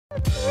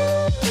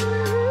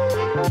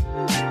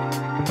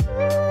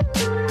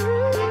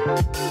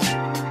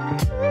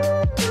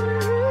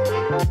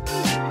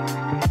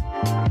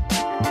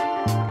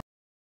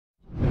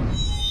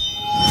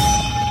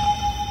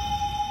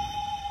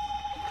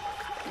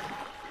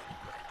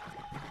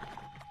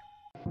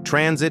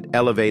Transit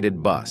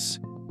Elevated Bus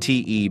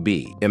 (TEB).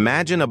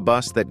 Imagine a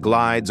bus that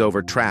glides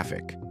over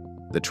traffic.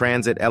 The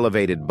Transit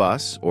Elevated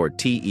Bus, or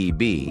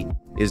TEB,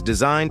 is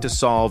designed to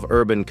solve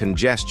urban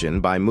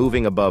congestion by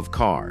moving above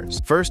cars.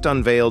 First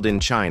unveiled in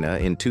China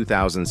in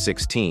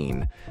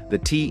 2016, the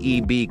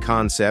TEB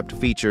concept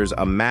features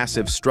a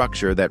massive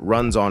structure that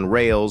runs on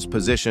rails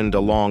positioned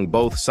along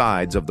both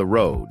sides of the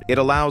road. It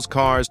allows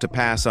cars to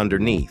pass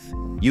underneath,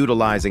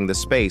 utilizing the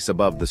space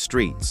above the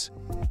streets.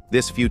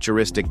 This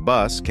futuristic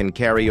bus can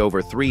carry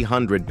over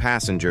 300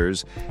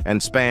 passengers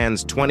and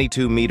spans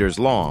 22 meters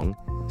long,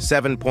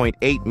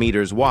 7.8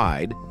 meters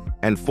wide,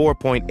 and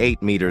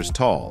 4.8 meters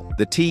tall.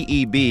 The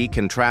TEB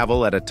can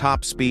travel at a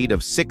top speed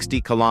of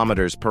 60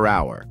 kilometers per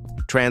hour,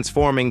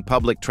 transforming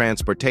public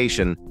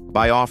transportation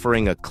by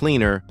offering a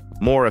cleaner,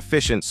 more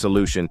efficient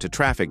solution to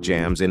traffic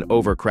jams in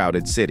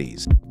overcrowded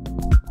cities.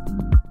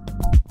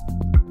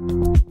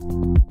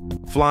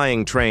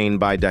 Flying Train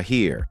by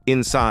Dahir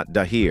Insaat.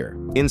 Dahir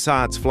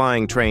Insaat's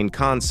flying train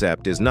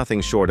concept is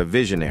nothing short of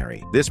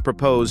visionary. This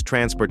proposed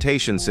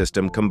transportation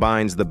system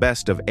combines the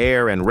best of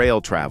air and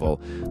rail travel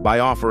by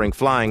offering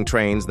flying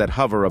trains that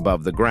hover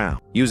above the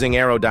ground. Using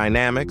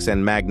aerodynamics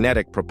and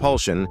magnetic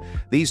propulsion,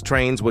 these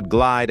trains would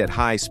glide at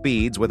high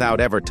speeds without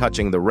ever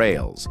touching the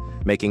rails,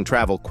 making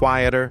travel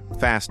quieter,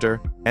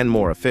 faster, and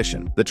more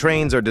efficient. The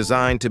trains are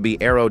designed to be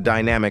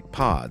aerodynamic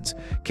pods,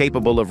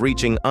 capable of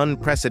reaching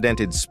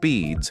unprecedented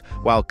speeds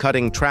while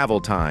cutting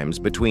travel times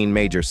between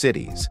major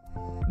cities.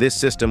 This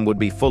system would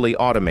be fully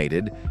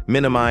automated,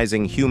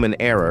 minimizing human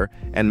error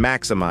and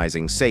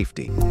maximizing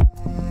safety.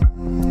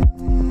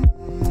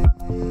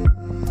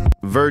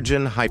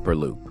 Virgin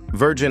Hyperloop.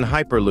 Virgin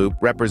Hyperloop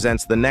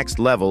represents the next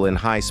level in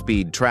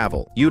high-speed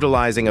travel.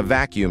 Utilizing a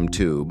vacuum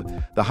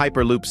tube, the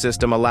Hyperloop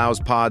system allows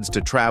pods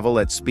to travel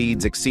at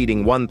speeds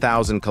exceeding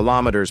 1,000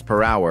 kilometers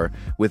per hour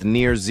with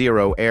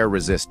near-zero air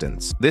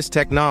resistance. This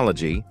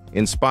technology,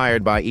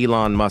 inspired by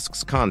Elon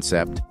Musk's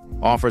concept,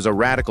 offers a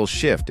radical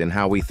shift in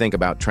how we think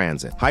about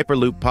transit.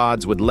 Hyperloop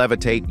pods would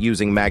levitate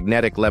using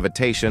magnetic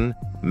levitation,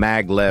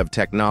 maglev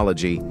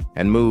technology,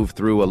 and move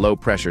through a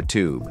low-pressure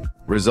tube,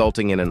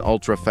 resulting in an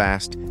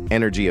ultra-fast,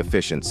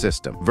 energy-efficient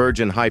system.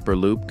 Virgin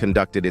Hyperloop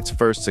conducted its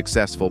first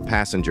successful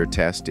passenger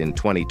test in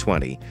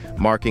 2020,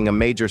 marking a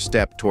major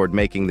step toward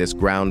making this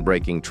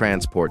groundbreaking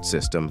transport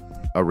system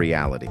a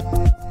reality.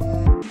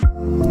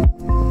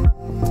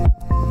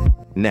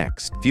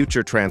 Next,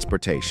 Future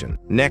Transportation.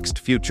 Next,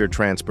 Future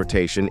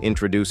Transportation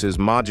introduces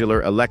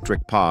modular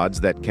electric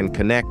pods that can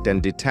connect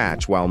and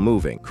detach while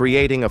moving,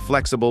 creating a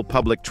flexible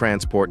public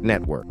transport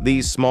network.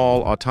 These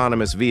small,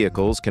 autonomous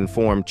vehicles can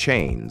form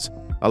chains,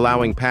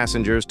 allowing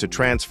passengers to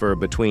transfer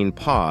between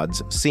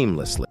pods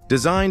seamlessly.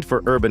 Designed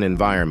for urban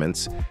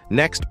environments,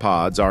 Next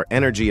pods are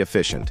energy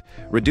efficient,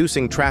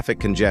 reducing traffic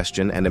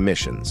congestion and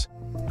emissions.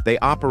 They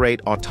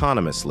operate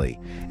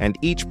autonomously, and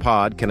each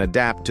pod can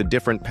adapt to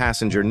different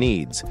passenger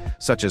needs,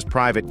 such as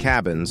private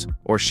cabins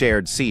or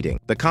shared seating.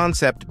 The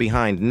concept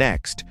behind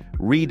Next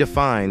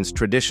redefines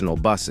traditional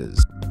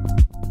buses.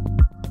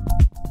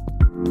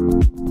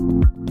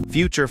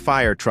 Future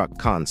Fire Truck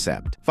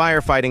Concept.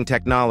 Firefighting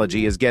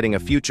technology is getting a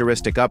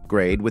futuristic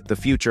upgrade with the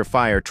Future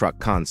Fire Truck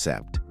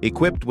Concept.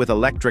 Equipped with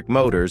electric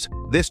motors,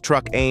 this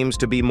truck aims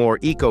to be more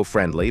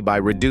eco-friendly by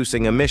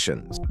reducing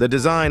emissions. The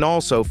design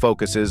also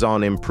focuses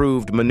on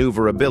improved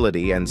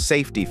maneuverability and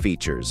safety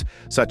features,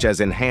 such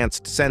as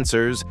enhanced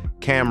sensors,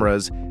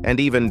 cameras, and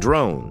even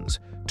drones,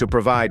 to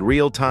provide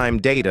real-time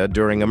data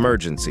during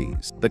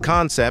emergencies. The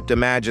concept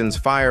imagines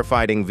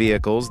firefighting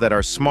vehicles that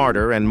are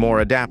smarter and more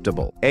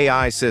adaptable.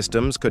 AI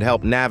systems could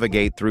help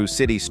navigate through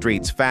city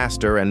streets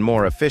faster and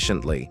more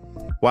efficiently,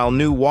 while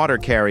new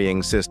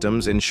water-carrying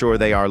systems ensure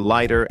they are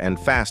lighter and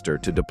faster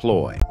to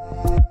deploy.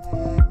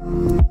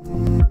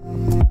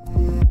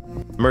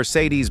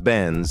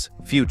 Mercedes-Benz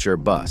Future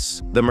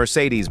Bus. The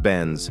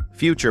Mercedes-Benz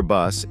Future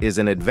Bus is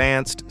an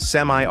advanced,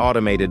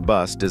 semi-automated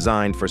bus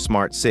designed for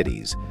smart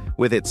cities.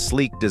 With its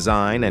sleek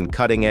design and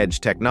cutting-edge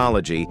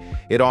technology,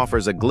 it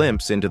offers a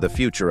glimpse into the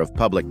future of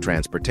public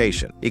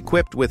transportation.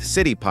 Equipped with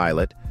City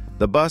Pilot,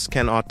 the bus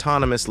can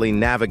autonomously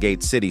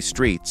navigate city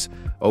streets,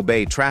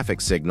 obey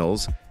traffic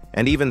signals,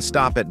 and even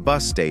stop at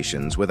bus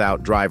stations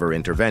without driver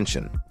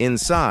intervention.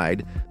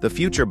 Inside, the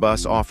Future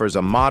Bus offers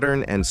a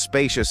modern and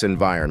spacious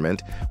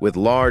environment with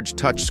large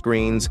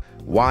touchscreens,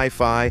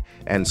 Wi-Fi,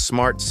 and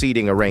smart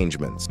seating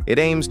arrangements. It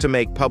aims to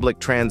make public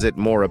transit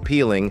more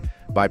appealing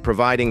by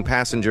providing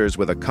passengers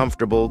with a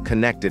comfortable,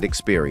 connected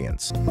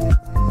experience.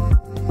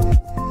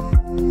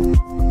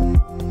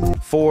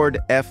 Ford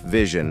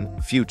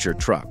F-Vision Future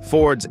Truck.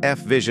 Ford's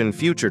F-Vision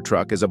Future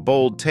Truck is a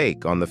bold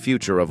take on the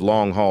future of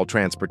long-haul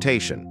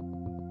transportation.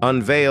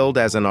 Unveiled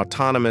as an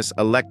autonomous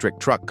electric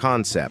truck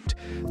concept,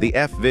 the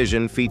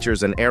F-Vision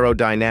features an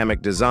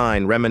aerodynamic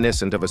design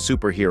reminiscent of a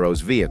superhero's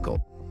vehicle.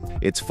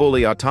 It's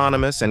fully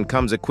autonomous and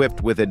comes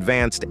equipped with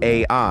advanced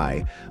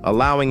AI,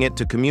 allowing it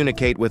to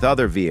communicate with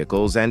other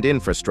vehicles and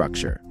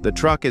infrastructure. The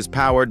truck is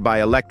powered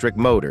by electric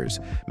motors,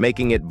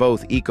 making it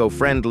both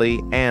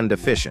eco-friendly and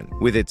efficient.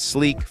 With its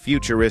sleek,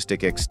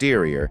 futuristic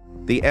exterior,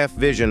 the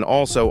F-Vision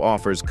also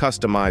offers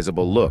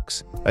customizable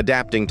looks,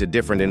 adapting to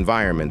different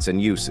environments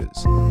and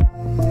uses.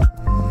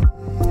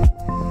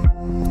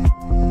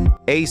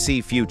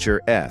 AC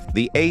Future Eth.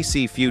 The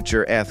AC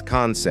Future Eth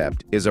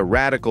concept is a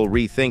radical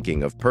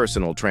rethinking of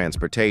personal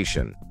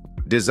transportation.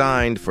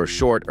 Designed for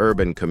short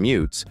urban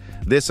commutes,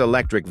 this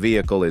electric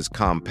vehicle is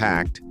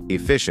compact,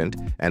 efficient,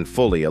 and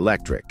fully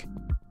electric.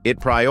 It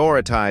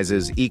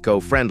prioritizes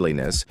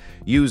eco-friendliness,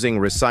 using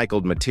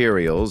recycled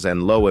materials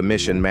and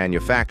low-emission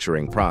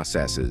manufacturing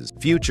processes.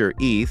 Future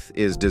Eth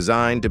is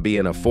designed to be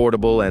an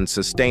affordable and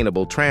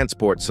sustainable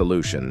transport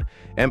solution,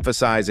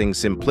 emphasizing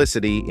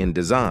simplicity in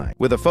design.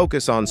 With a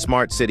focus on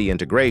smart city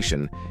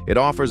integration, it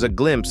offers a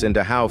glimpse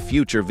into how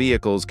future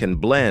vehicles can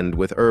blend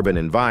with urban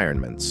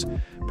environments,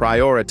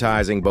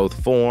 prioritizing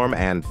both form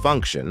and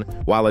function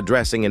while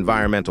addressing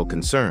environmental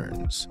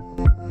concerns.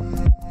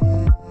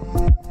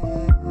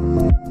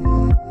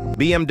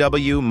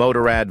 BMW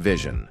Motorrad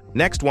Vision.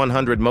 Next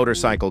 100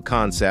 motorcycle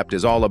concept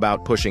is all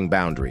about pushing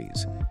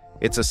boundaries.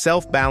 It's a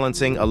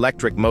self-balancing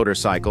electric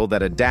motorcycle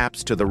that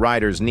adapts to the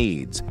rider's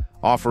needs,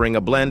 offering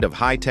a blend of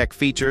high-tech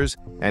features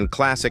and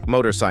classic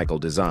motorcycle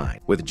design.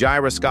 With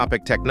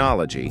gyroscopic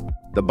technology,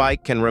 the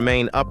bike can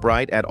remain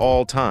upright at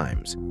all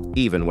times,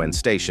 even when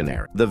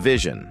stationary. The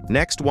Vision.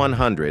 Next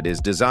 100 is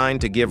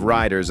designed to give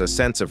riders a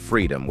sense of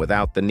freedom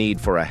without the need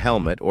for a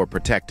helmet or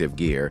protective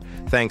gear,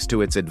 thanks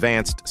to its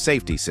advanced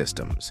safety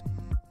systems.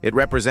 It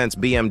represents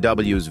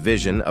BMW's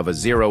vision of a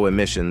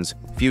zero-emissions,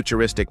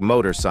 futuristic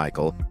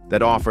motorcycle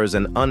that offers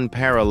an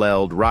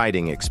unparalleled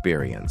riding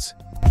experience.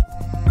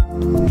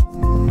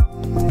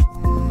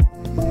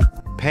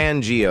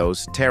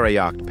 Pangeos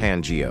Terayacht.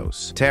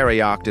 Pangeos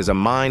Terayacht is a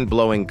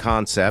mind-blowing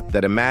concept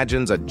that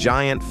imagines a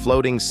giant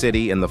floating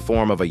city in the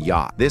form of a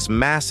yacht. This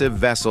massive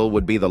vessel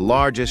would be the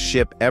largest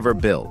ship ever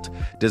built,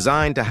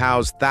 designed to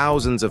house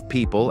thousands of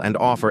people and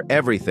offer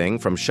everything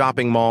from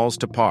shopping malls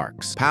to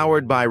parks.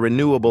 Powered by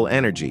renewable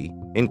energy,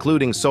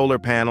 including solar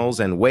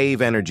panels and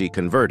wave energy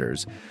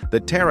converters, the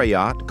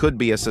Terayacht could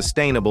be a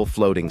sustainable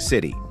floating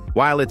city.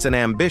 While it's an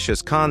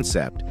ambitious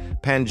concept,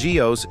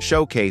 Pangeos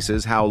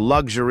showcases how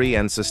luxury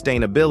and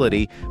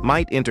sustainability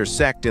might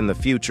intersect in the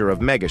future of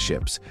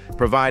megaships,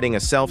 providing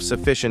a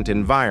self-sufficient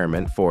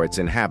environment for its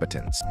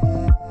inhabitants.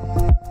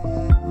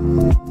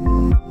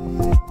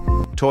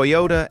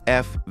 Toyota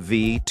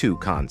FV2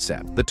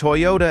 Concept. The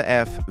Toyota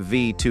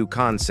FV2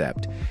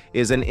 Concept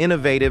is an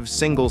innovative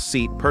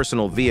single-seat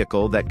personal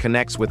vehicle that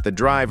connects with the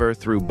driver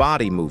through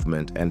body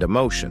movement and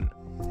emotion.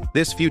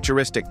 This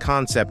futuristic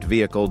concept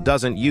vehicle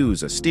doesn't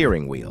use a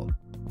steering wheel.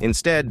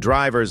 Instead,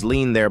 drivers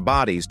lean their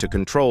bodies to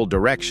control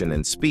direction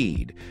and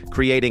speed,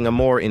 creating a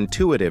more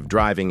intuitive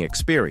driving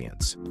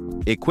experience.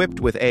 Equipped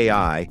with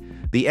AI,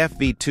 the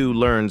FV2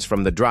 learns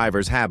from the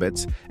driver's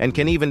habits and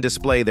can even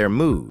display their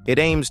mood. It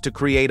aims to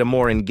create a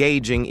more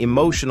engaging,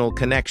 emotional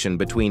connection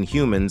between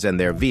humans and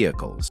their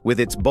vehicles. With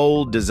its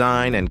bold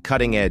design and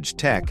cutting-edge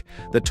tech,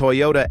 the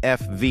Toyota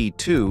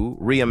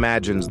FV2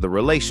 reimagines the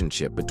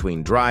relationship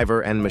between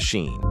driver and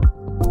machine.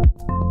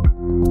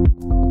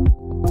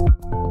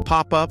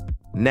 PopUp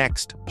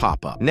Next.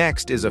 PopUp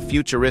Next is a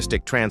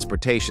futuristic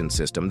transportation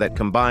system that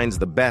combines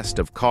the best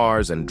of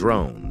cars and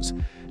drones.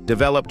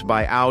 Developed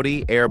by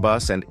Audi,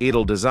 Airbus, and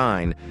Edel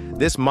Design,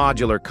 this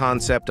modular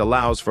concept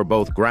allows for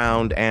both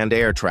ground and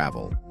air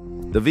travel.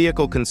 The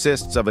vehicle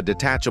consists of a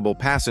detachable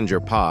passenger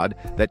pod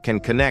that can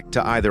connect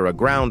to either a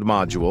ground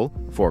module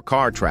for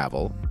car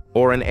travel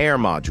or an air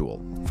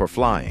module for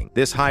flying.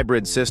 This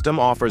hybrid system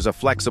offers a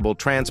flexible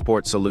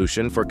transport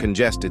solution for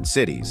congested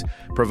cities,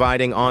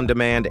 providing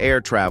on-demand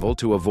air travel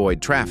to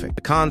avoid traffic.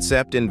 The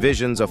concept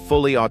envisions a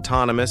fully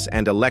autonomous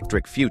and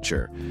electric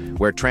future,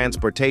 where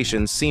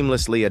transportation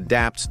seamlessly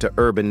adapts to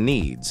urban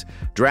needs,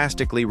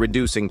 drastically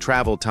reducing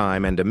travel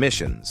time and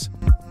emissions.